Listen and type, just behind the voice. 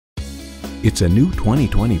It's a new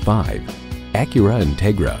 2025 Acura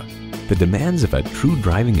Integra. The demands of a true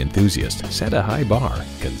driving enthusiast set a high bar.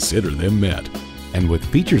 Consider them met. And with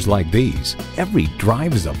features like these, every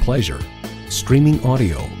drive is a pleasure. Streaming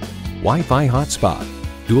audio, Wi-Fi hotspot,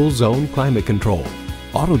 dual zone climate control,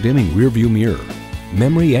 auto dimming rearview mirror,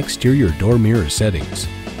 memory exterior door mirror settings,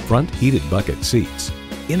 front heated bucket seats,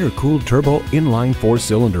 intercooled turbo inline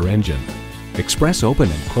 4-cylinder engine, express open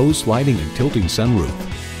and closed sliding and tilting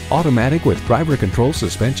sunroof, automatic with driver control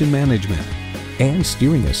suspension management, and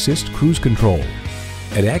steering assist cruise control.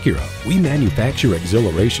 At Acura, we manufacture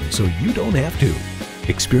exhilaration so you don't have to.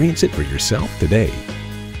 Experience it for yourself today.